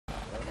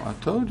I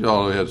told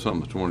y'all we had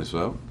something the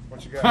 27th.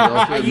 What you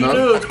got? You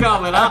knew it was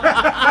coming, huh?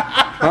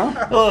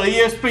 Huh? Oh,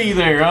 ESP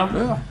there,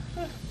 huh?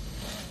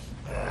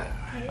 Yeah.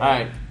 All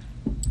right.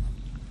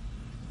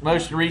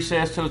 Motion to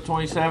recess till the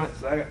 27th.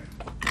 Second.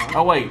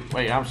 Oh, wait,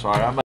 I'm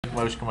sorry. I made a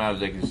motion to come out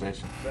of executive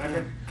session.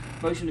 Second.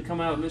 Motion to come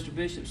out with Mr.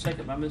 Bishop,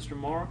 second by Mr.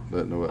 Morrow.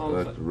 Let the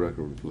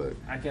record reflect.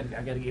 I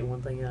gotta get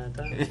one thing at a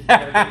time. I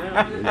gotta come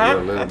out. You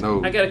gotta let it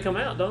know. I gotta come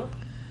out, don't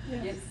I?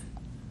 Yes.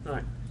 All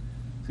right.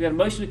 So we got a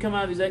motion to come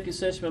out of executive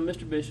session by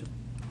Mr. Bishop,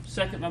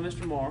 second by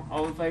Mr. Morrow.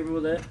 All in favor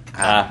with that?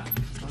 Aye.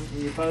 All right,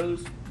 any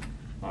opposed?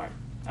 All right.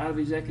 Out of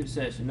executive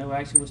session. No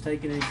action was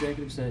taken in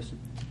executive session.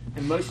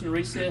 And motion to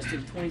recess to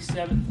the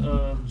 27th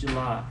of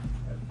July.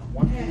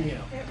 1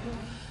 p.m.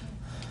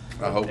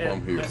 I hope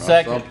I'm here.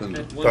 Second. Something.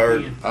 At 1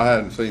 Third. p.m. I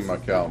hadn't seen my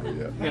calendar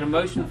yet. Got a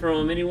motion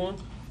from anyone?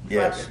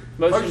 Yes.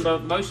 Motion by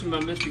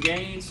Mr.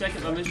 Gaines,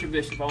 second by Mr.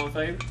 Bishop. All in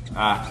favor?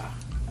 Aye.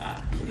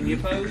 Aye. Any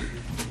opposed?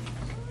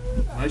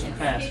 Motion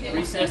passed.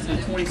 Recess to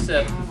the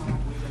 27th.